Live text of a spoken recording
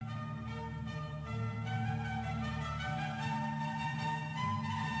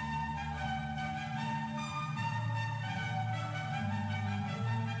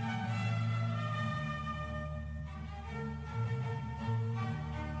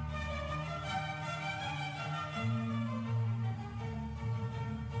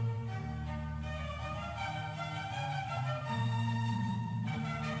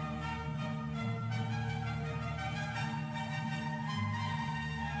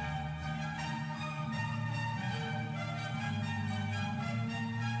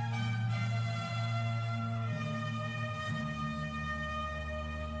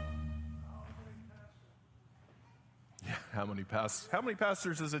How many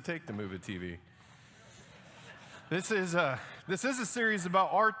pastors does it take to move a TV? This is a series about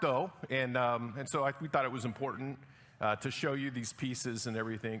art, though, and so we thought it was important to show you these pieces and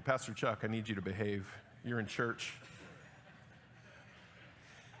everything. Pastor Chuck, I need you to behave. You're in church.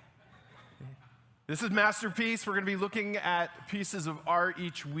 This is Masterpiece. We're going to be looking at pieces of art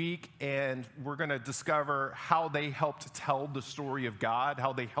each week, and we're going to discover how they helped tell the story of God,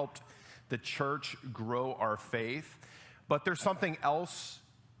 how they helped the church grow our faith. But there's something else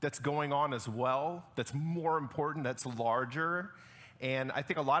that's going on as well that's more important, that's larger. And I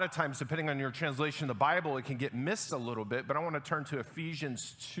think a lot of times, depending on your translation of the Bible, it can get missed a little bit. But I want to turn to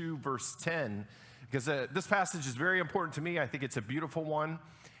Ephesians 2, verse 10, because this passage is very important to me. I think it's a beautiful one,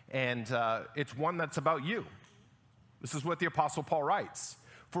 and it's one that's about you. This is what the Apostle Paul writes.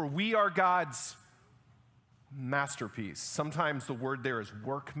 For we are God's masterpiece. Sometimes the word there is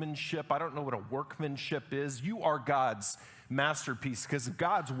workmanship. I don't know what a workmanship is. You are God's masterpiece, because if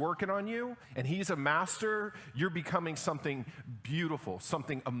God's working on you and he's a master, you're becoming something beautiful,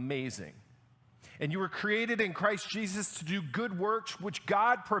 something amazing. And you were created in Christ Jesus to do good works, which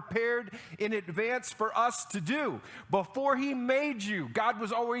God prepared in advance for us to do. Before he made you, God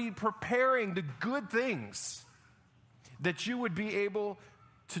was already preparing the good things that you would be able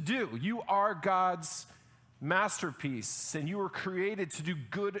to do. You are God's masterpiece, and you were created to do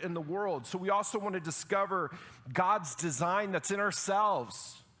good in the world. So we also want to discover God's design that's in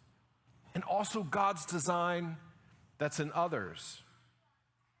ourselves, and also God's design that's in others.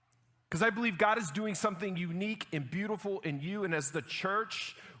 Because I believe God is doing something unique and beautiful in you, and as the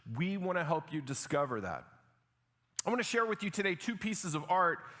church, we want to help you discover that. I want to share with you today two pieces of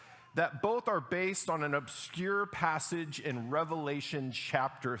art that both are based on an obscure passage in Revelation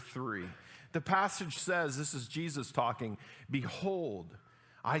chapter 3. The passage says, this is Jesus talking, "Behold,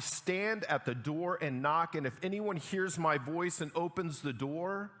 I stand at the door and knock, and if anyone hears my voice and opens the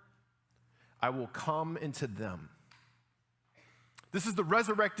door, I will come into them." This is the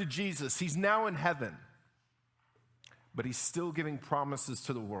resurrected Jesus. He's now in heaven, but he's still giving promises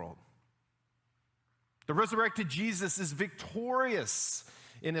to the world. The resurrected Jesus is victorious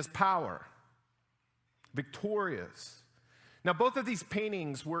in his power. Victorious. Now, both of these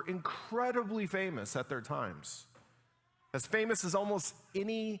paintings were incredibly famous at their times. As famous as almost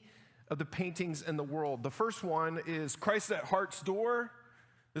any of the paintings in the world. The first one is Christ at Heart's Door.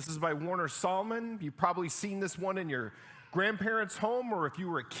 This is by Warner Sallman. You've probably seen this one in your grandparents' home, or if you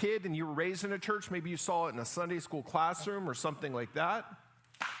were a kid and you were raised in a church, maybe you saw it in a Sunday school classroom or something like that.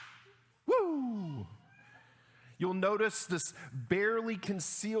 Woo! You'll notice this barely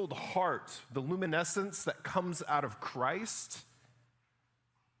concealed heart, the luminescence that comes out of Christ.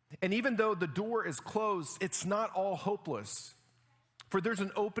 And even though the door is closed, it's not all hopeless. For there's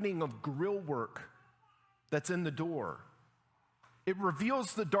an opening of grill work that's in the door. It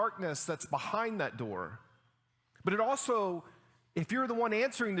reveals the darkness that's behind that door. But it also, if you're the one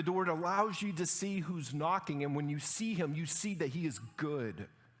answering the door, it allows you to see who's knocking. And when you see him, you see that he is good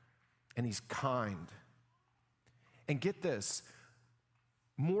and he's kind. And get this,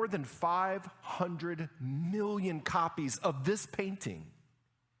 more than 500 million copies of this painting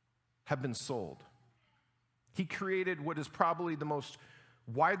have been sold. He created what is probably the most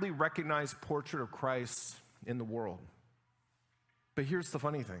widely recognized portrait of Christ in the world. But here's the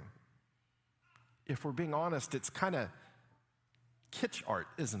funny thing. If we're being honest, it's kind of kitsch art,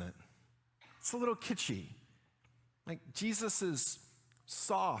 isn't it? It's a little kitschy. Like, Jesus is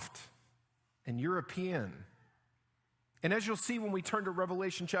soft and European. And as you'll see when we turn to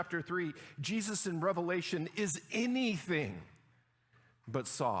Revelation chapter 3, Jesus in Revelation is anything but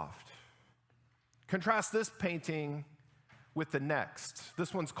soft. Contrast this painting with the next.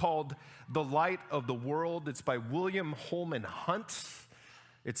 This one's called The Light of the World. It's by William Holman Hunt.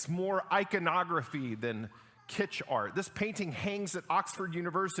 It's more iconography than kitsch art. This painting hangs at Oxford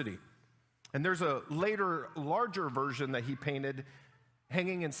University. And there's a later, larger version that he painted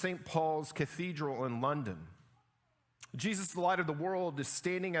hanging in St. Paul's Cathedral in London. Jesus, the light of the world, is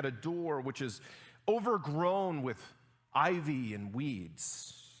standing at a door which is overgrown with ivy and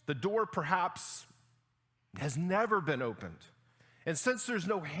weeds. The door perhaps has never been opened. And since there's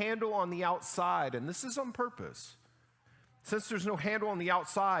no handle on the outside, and this is on purpose, since there's no handle on the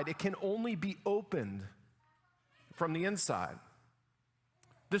outside, it can only be opened from the inside.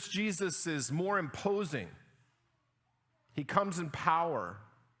 This Jesus is more imposing. He comes in power.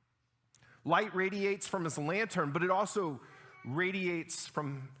 Light radiates from his lantern, but it also radiates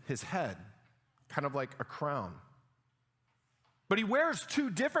from his head, kind of like a crown. But he wears two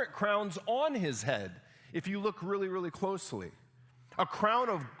different crowns on his head, if you look really, really closely. A crown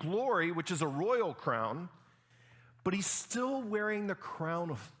of glory, which is a royal crown, but he's still wearing the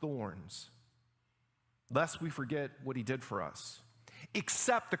crown of thorns, lest we forget what he did for us.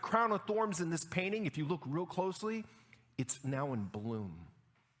 Except the crown of thorns in this painting, if you look real closely, it's now in bloom.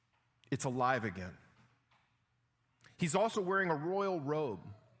 It's alive again. He's also wearing a royal robe,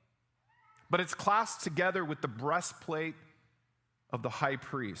 but it's clasped together with the breastplate of the high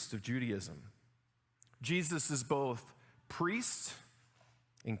priest of Judaism. Jesus is both priest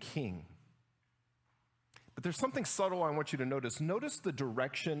and king. But there's something subtle I want you to notice. Notice the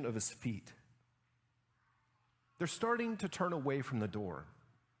direction of his feet. They're starting to turn away from the door.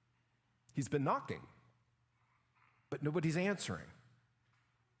 He's been knocking, but nobody's answering.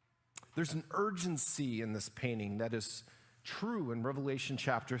 There's an urgency in this painting that is true in Revelation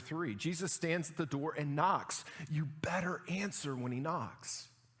chapter 3. Jesus stands at the door and knocks. You better answer when he knocks.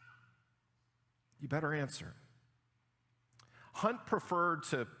 You better answer. Hunt preferred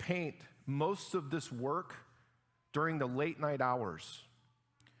to paint most of this work during the late night hours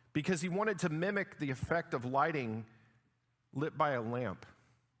because he wanted to mimic the effect of lighting lit by a lamp.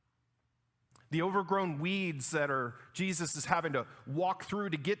 The overgrown weeds that Jesus is having to walk through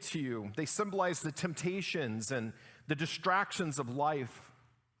to get to you, they symbolize the temptations and the distractions of life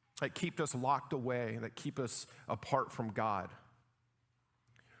that keep us locked away, that keep us apart from God.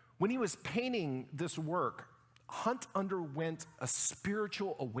 When he was painting this work, Hunt underwent a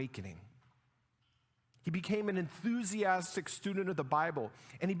spiritual awakening. He became an enthusiastic student of the Bible,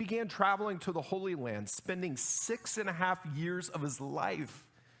 and he began traveling to the Holy Land, spending 6.5 years of his life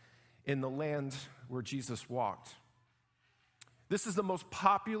in the land where Jesus walked. This is the most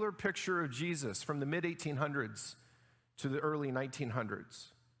popular picture of Jesus from the mid-1800s to the early 1900s.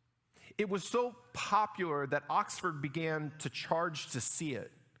 It was so popular that Oxford began to charge to see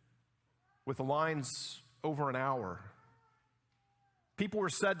it, with lines over an hour. People were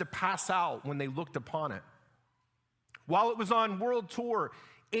said to pass out when they looked upon it. While it was on world tour,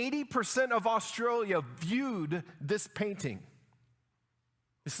 80% of Australia viewed this painting.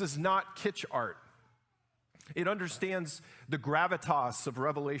 This is not kitsch art. It understands the gravitas of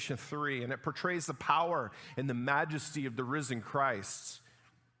Revelation 3, and it portrays the power and the majesty of the risen Christ.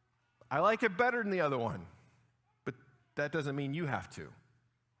 I like it better than the other one, but that doesn't mean you have to.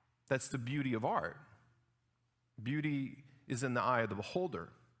 That's the beauty of art. Beauty is in the eye of the beholder.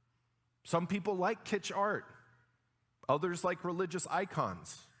 Some people like kitsch art. Others like religious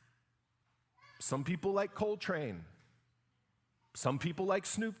icons. Some people like Coltrane. Some people like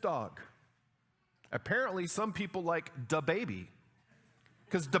Snoop Dogg. Apparently, some people like DaBaby,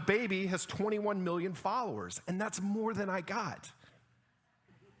 because DaBaby has 21 million followers, and that's more than I got.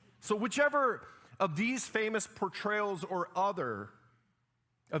 So whichever of these famous portrayals or other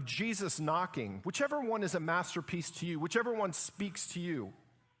of Jesus knocking, whichever one is a masterpiece to you, whichever one speaks to you,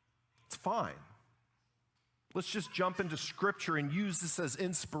 it's fine. Let's just jump into Scripture and use this as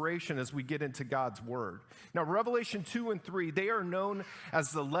inspiration as we get into God's Word. Now, Revelation 2 and 3, they are known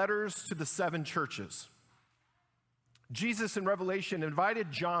as the letters to the 7 churches. Jesus in Revelation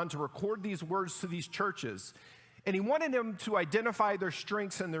invited John to record these words to these churches, and he wanted him to identify their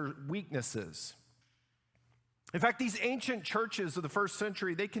strengths and their weaknesses. In fact, these ancient churches of the first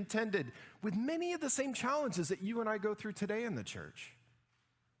century, they contended with many of the same challenges that you and I go through today in the church.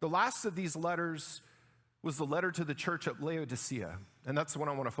 The last of these letters was the letter to the church at Laodicea, and that's what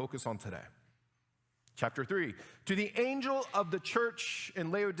I want to focus on today. Chapter 3, to the angel of the church in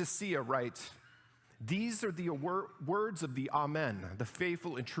Laodicea write, these are the words of the Amen, the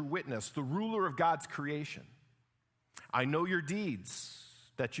faithful and true witness, the ruler of God's creation. I know your deeds,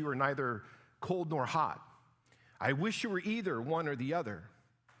 that you are neither cold nor hot. I wish you were either one or the other.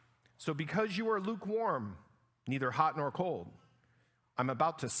 So because you are lukewarm, neither hot nor cold, I'm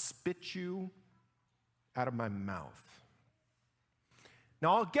about to spit you out of my mouth.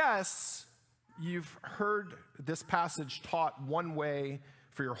 Now, I'll guess you've heard this passage taught one way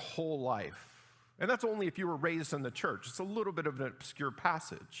for your whole life. And that's only if you were raised in the church. It's a little bit of an obscure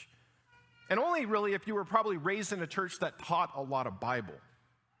passage. And only really if you were probably raised in a church that taught a lot of Bible.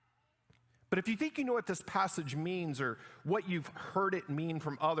 But if you think you know what this passage means or what you've heard it mean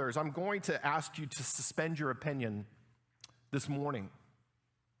from others, I'm going to ask you to suspend your opinion this morning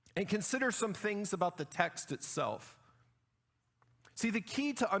and consider some things about the text itself. See, the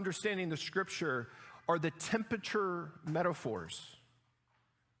key to understanding the Scripture are the temperature metaphors.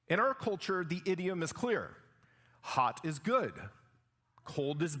 In our culture, the idiom is clear. Hot is good.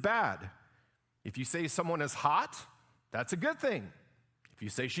 Cold is bad. If you say someone is hot, that's a good thing. If you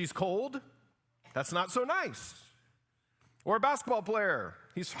say she's cold, that's not so nice. Or a basketball player,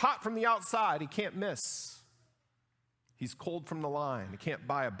 he's hot from the outside, he can't miss. He's cold from the line, he can't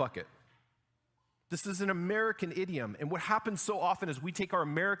buy a bucket. This is an American idiom. And what happens so often is we take our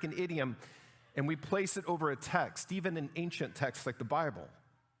American idiom and we place it over a text, even an ancient text like the Bible.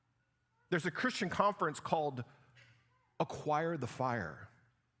 There's a Christian conference called Acquire the Fire.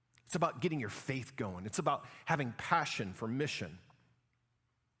 It's about getting your faith going. It's about having passion for mission.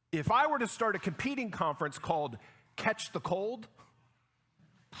 If I were to start a competing conference called Catch the Cold,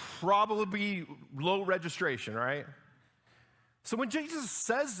 probably low registration, right? So when Jesus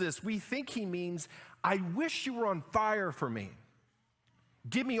says this, we think he means, I wish you were on fire for me.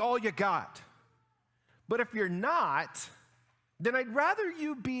 Give me all you got. But if you're not, then I'd rather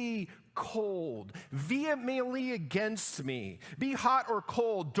you be cold, vehemently against me. Be hot or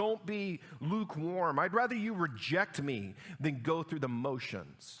cold, don't be lukewarm. I'd rather you reject me than go through the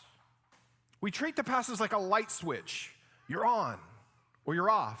motions. We treat the passage like a light switch. You're on, or you're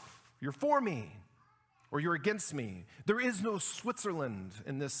off. You're for me, or you're against me. There is no Switzerland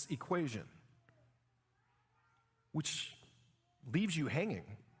in this equation, which leaves you hanging.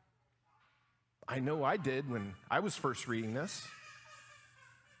 I know I did when I was first reading this.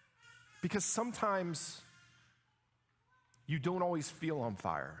 Because sometimes you don't always feel on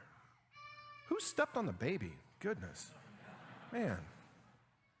fire. Who stepped on the baby? Goodness. Man.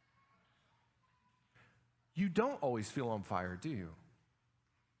 You don't always feel on fire, do you?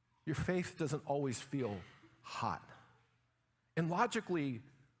 Your faith doesn't always feel hot. And logically,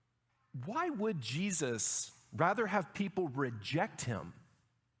 why would Jesus rather have people reject him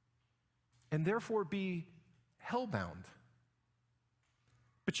and therefore be hellbound?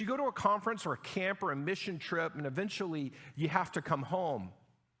 But you go to a conference or a camp or a mission trip, and eventually you have to come home.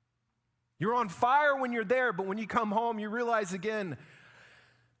 You're on fire when you're there, but when you come home, you realize again,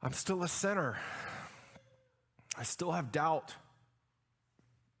 I'm still a sinner. I still have doubt.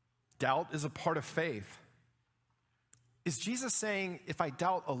 Doubt is a part of faith. Is Jesus saying, if I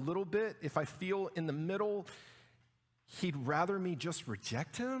doubt a little bit, if I feel in the middle, he'd rather me just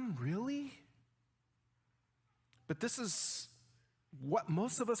reject him? Really? But this is what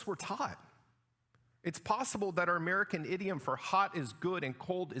most of us were taught. It's possible that our American idiom for hot is good and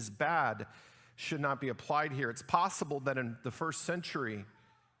cold is bad should not be applied here. It's possible that in the first century,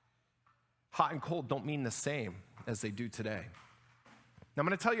 hot and cold don't mean the same as they do today. Now, I'm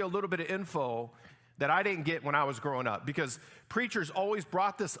going to tell you a little bit of info that I didn't get when I was growing up, because preachers always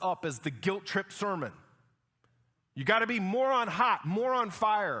brought this up as the guilt trip sermon. You got to be more on hot, more on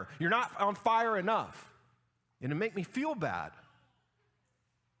fire. You're not on fire enough. And it made me feel bad.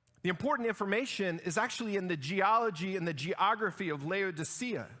 The important information is actually in the geology and the geography of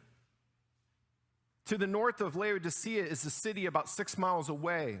Laodicea. To the north of Laodicea is a city about 6 miles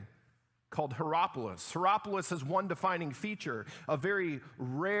away called Hierapolis. Hierapolis has one defining feature, a very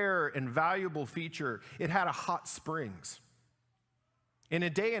rare and valuable feature. It had a hot springs. In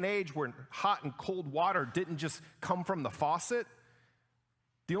a day and age where hot and cold water didn't just come from the faucet,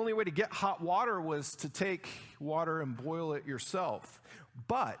 the only way to get hot water was to take water and boil it yourself.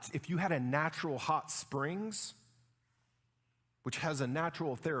 But if you had a natural hot springs, which has a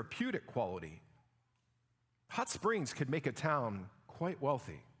natural therapeutic quality, hot springs could make a town quite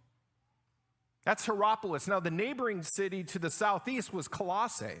wealthy. That's Hierapolis. Now, the neighboring city to the southeast was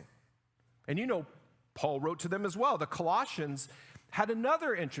Colossae. And you know, Paul wrote to them as well. The Colossians had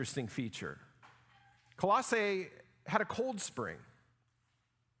another interesting feature. Colossae had a cold spring.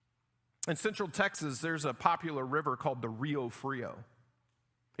 In central Texas, there's a popular river called the Rio Frio.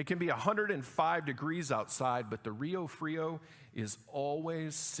 It can be 105 degrees outside, but the Rio Frio is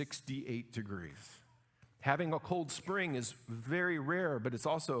always 68 degrees. Having a cold spring is very rare, but it's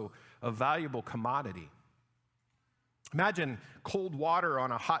also a valuable commodity. Imagine cold water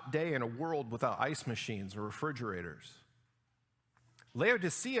on a hot day in a world without ice machines or refrigerators.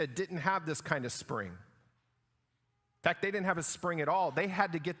 Laodicea didn't have this kind of spring. In fact, they didn't have a spring at all. They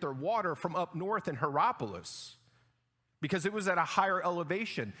had to get their water from up north in Hierapolis because it was at a higher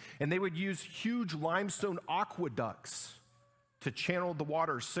elevation, and they would use huge limestone aqueducts to channel the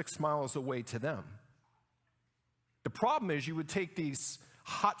water 6 miles away to them. The problem is you would take these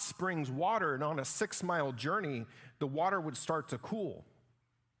hot springs water, and on a 6-mile journey, the water would start to cool.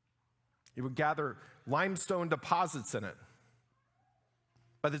 It would gather limestone deposits in it.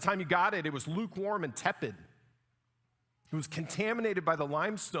 By the time you got it, it was lukewarm and tepid. It was contaminated by the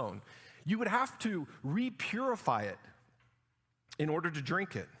limestone. You would have to re-purify it in order to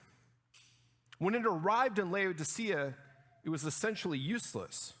drink it. When it arrived in Laodicea, it was essentially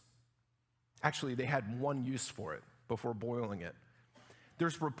useless. Actually, they had one use for it before boiling it.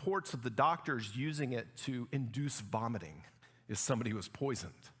 There's reports of the doctors using it to induce vomiting if somebody was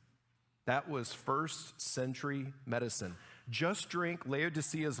poisoned. That was first century medicine. Just drink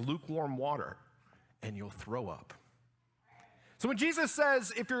Laodicea's lukewarm water, and you'll throw up. So when Jesus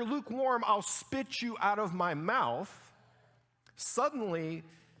says, if you're lukewarm, I'll spit you out of my mouth, suddenly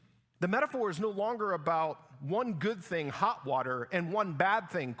the metaphor is no longer about one good thing, hot water, and one bad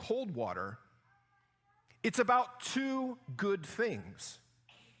thing, cold water. It's about two good things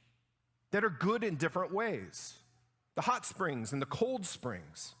that are good in different ways. The hot springs and the cold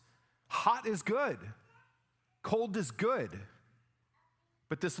springs. Hot is good. Cold is good.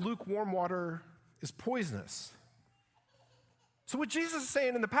 But this lukewarm water is poisonous. So what Jesus is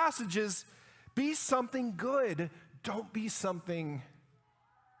saying in the passage is, be something good. Don't be something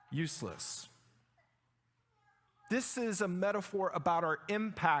useless. This is a metaphor about our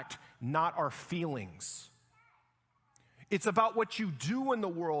impact, not our feelings. It's about what you do in the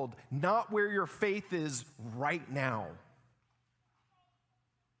world, not where your faith is right now.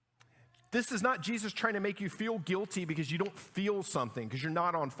 This is not Jesus trying to make you feel guilty because you don't feel something, because you're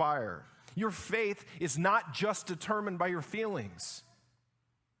not on fire. Your faith is not just determined by your feelings.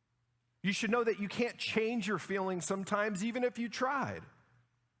 You should know that you can't change your feelings sometimes, even if you tried.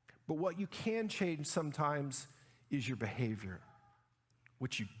 But what you can change sometimes is your behavior,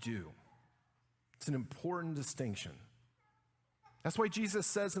 what you do. It's an important distinction. That's why Jesus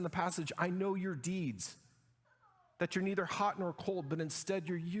says in the passage, I know your deeds, that you're neither hot nor cold, but instead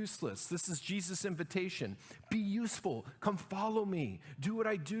you're useless. This is Jesus' invitation. Be useful. Come follow me. Do what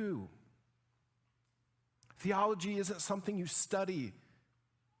I do. Theology isn't something you study.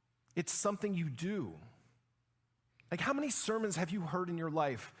 It's something you do. Like, how many sermons have you heard in your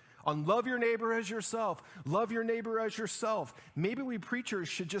life on love your neighbor as yourself? Love your neighbor as yourself. Maybe we preachers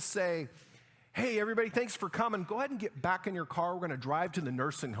should just say, hey, everybody, thanks for coming. Go ahead and get back in your car. We're going to drive to the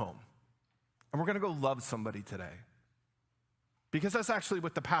nursing home, and we're going to go love somebody today. Because that's actually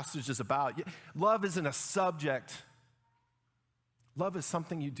what the passage is about. Love isn't a subject. Love is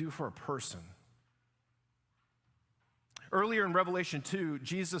something you do for a person. Earlier in Revelation 2,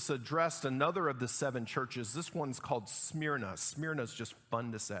 Jesus addressed another of the 7 churches. This one's called Smyrna. Smyrna is just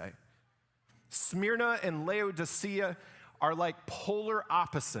fun to say. Smyrna and Laodicea are like polar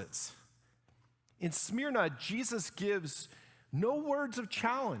opposites. In Smyrna, Jesus gives no words of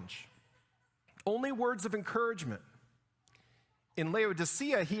challenge, only words of encouragement. In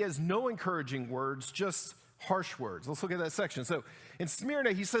Laodicea, he has no encouraging words, just harsh words. Let's look at that section. So in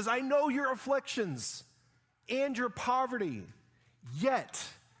Smyrna, he says, I know your afflictions and your poverty, yet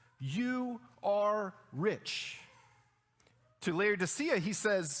you are rich. To Laodicea, he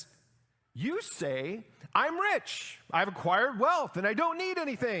says, you say, I'm rich, I've acquired wealth, and I don't need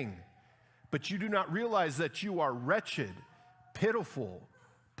anything. But you do not realize that you are wretched, pitiful,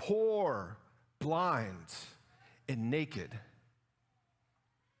 poor, blind, and naked.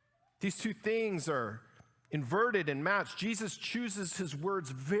 These two things are inverted and matched. Jesus chooses his words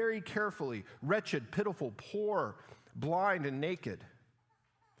very carefully. Wretched, pitiful, poor, blind, and naked.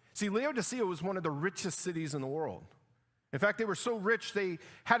 See, Laodicea was one of the richest cities in the world. In fact, they were so rich, they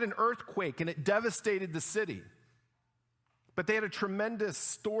had an earthquake, and it devastated the city. But they had a tremendous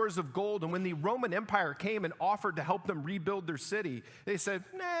stores of gold, and when the Roman Empire came and offered to help them rebuild their city, they said,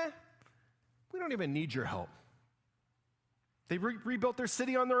 nah, we don't even need your help. They rebuilt their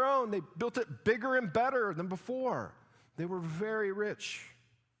city on their own. They built it bigger and better than before. They were very rich.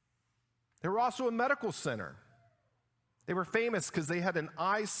 They were also a medical center. They were famous because they had an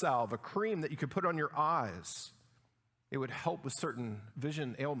eye salve, a cream that you could put on your eyes. It would help with certain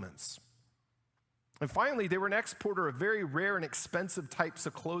vision ailments. And finally, they were an exporter of very rare and expensive types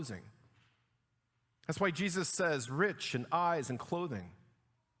of clothing. That's why Jesus says rich in eyes and clothing,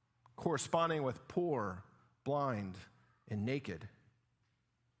 corresponding with poor, blind, and naked.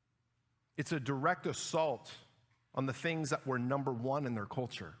 It's a direct assault on the things that were number one in their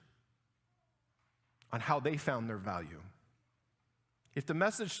culture, on how they found their value. If the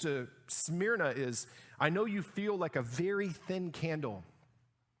message to Smyrna is, I know you feel like a very thin candle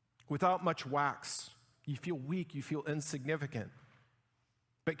without much wax, you feel weak, you feel insignificant,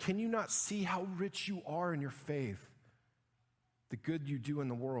 but can you not see how rich you are in your faith, the good you do in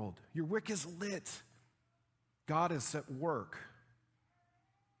the world? Your wick is lit. God is at work.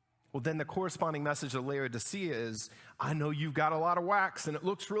 Well, then the corresponding message of Laodicea is, I know you've got a lot of wax and it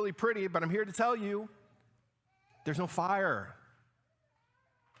looks really pretty, but I'm here to tell you, there's no fire.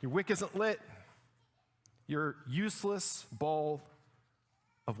 Your wick isn't lit. You're a useless ball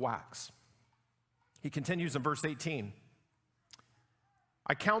of wax. He continues in verse 18.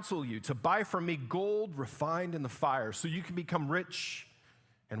 I counsel you to buy from me gold refined in the fire so you can become rich,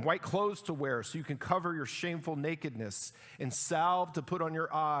 and white clothes to wear so you can cover your shameful nakedness, and salve to put on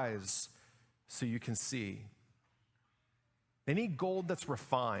your eyes so you can see. They need gold that's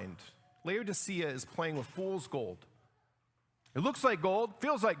refined. Laodicea is playing with fool's gold. It looks like gold,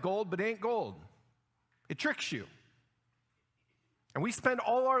 feels like gold, but it ain't gold. It tricks you. And we spend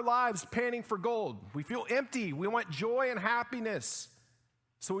all our lives panning for gold. We feel empty. We want joy and happiness.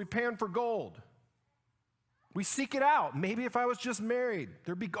 So we pan for gold. We seek it out. Maybe if I was just married,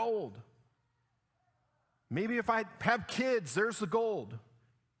 there'd be gold. Maybe if I have kids, there's the gold.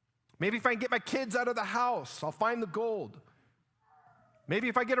 Maybe if I can get my kids out of the house, I'll find the gold. Maybe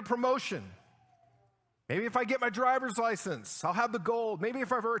if I get a promotion. Maybe if I get my driver's license, I'll have the gold. Maybe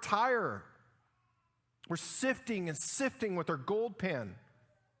if I retire. We're sifting and sifting with our gold pan.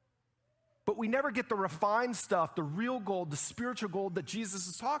 But we never get the refined stuff, the real gold, the spiritual gold that Jesus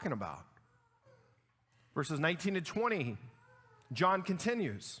is talking about. Verses 19 and 20, John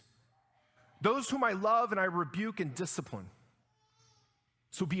continues. Those whom I love and I rebuke and discipline.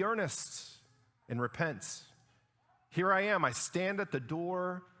 So be earnest and repent. Here I am, I stand at the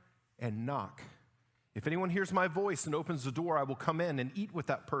door and knock. If anyone hears my voice and opens the door, I will come in and eat with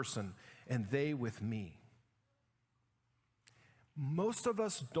that person and they with me. Most of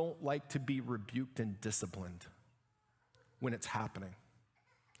us don't like to be rebuked and disciplined when it's happening.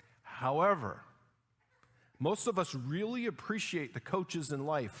 However, most of us really appreciate the coaches in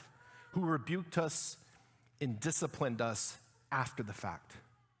life who rebuked us and disciplined us after the fact.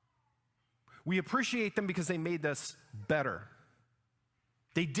 We appreciate them because they made us better.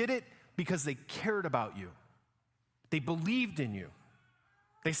 They did it because they cared about you. They believed in you.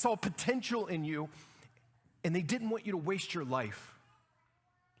 They saw potential in you, and they didn't want you to waste your life.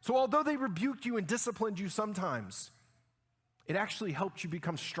 So although they rebuked you and disciplined you sometimes, it actually helped you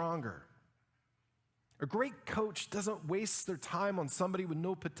become stronger. A great coach doesn't waste their time on somebody with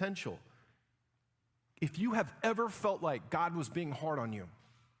no potential. If you have ever felt like God was being hard on you,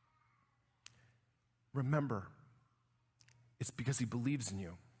 remember, it's because he believes in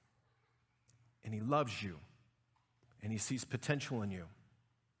you, and he loves you, and he sees potential in you.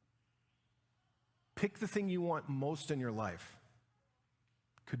 Pick the thing you want most in your life.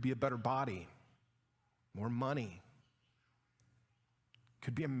 Could be a better body, more money.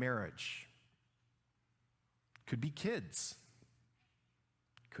 Could be a marriage. Could be kids.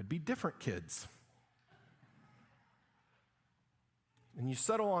 Could be different kids. And you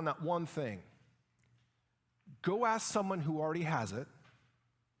settle on that one thing. Go ask someone who already has it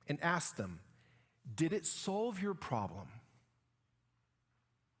and ask them, did it solve your problem?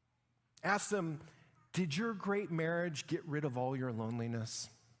 Ask them, did your great marriage get rid of all your loneliness?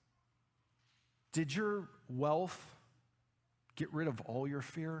 Did your wealth get rid of all your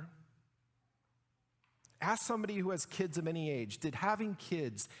fear? Ask somebody who has kids of any age, did having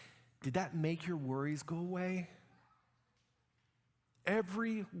kids, did that make your worries go away?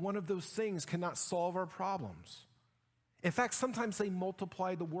 Every one of those things cannot solve our problems. In fact, sometimes they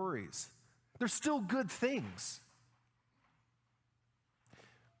multiply the worries. They're still good things.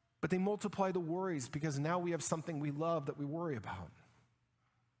 But they multiply the worries because now we have something we love that we worry about.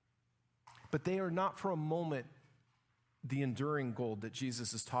 But they are not for a moment the enduring gold that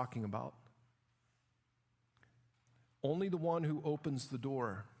Jesus is talking about. Only the one who opens the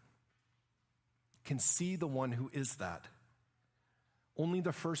door can see the one who is that. Only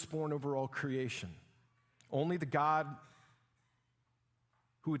the firstborn over all creation. Only the God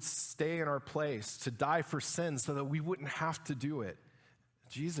who would stay in our place to die for sin so that we wouldn't have to do it.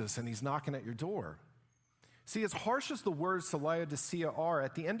 Jesus, and he's knocking at your door. See, as harsh as the words to Laodicea are,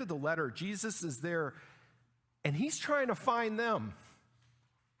 at the end of the letter, Jesus is there and he's trying to find them.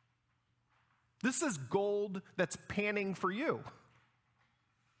 This is gold that's panning for you.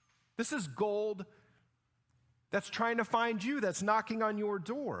 This is gold that's trying to find you, that's knocking on your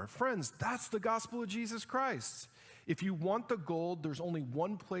door. Friends, that's the gospel of Jesus Christ. If you want the gold, there's only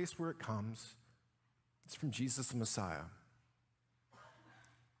one place where it comes. It's from Jesus the Messiah.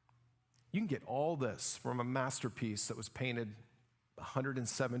 You can get all this from a masterpiece that was painted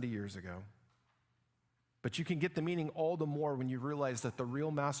 170 years ago. But you can get the meaning all the more when you realize that the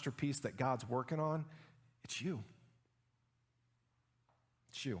real masterpiece that God's working on, it's you.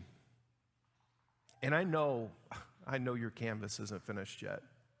 It's you. And I know your canvas isn't finished yet.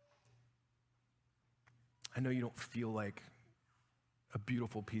 I know you don't feel like a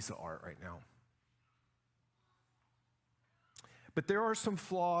beautiful piece of art right now. But there are some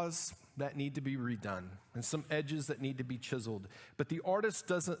flaws that need to be redone and some edges that need to be chiseled. But the artist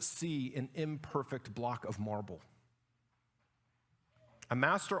doesn't see an imperfect block of marble. A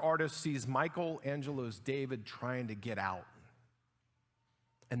master artist sees Michelangelo's David trying to get out.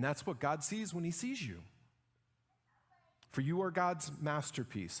 And that's what God sees when he sees you. For you are God's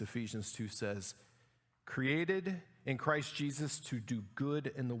masterpiece, Ephesians 2 says, created in Christ Jesus to do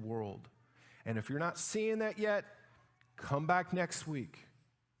good in the world. And if you're not seeing that yet, come back next week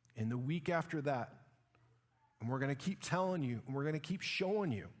and the week after that. And we're going to keep telling you, and we're going to keep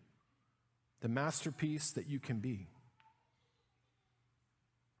showing you the masterpiece that you can be.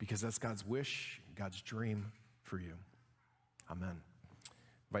 Because that's God's wish, God's dream for you. Amen.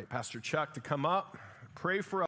 Invite Pastor Chuck to come up, pray for us.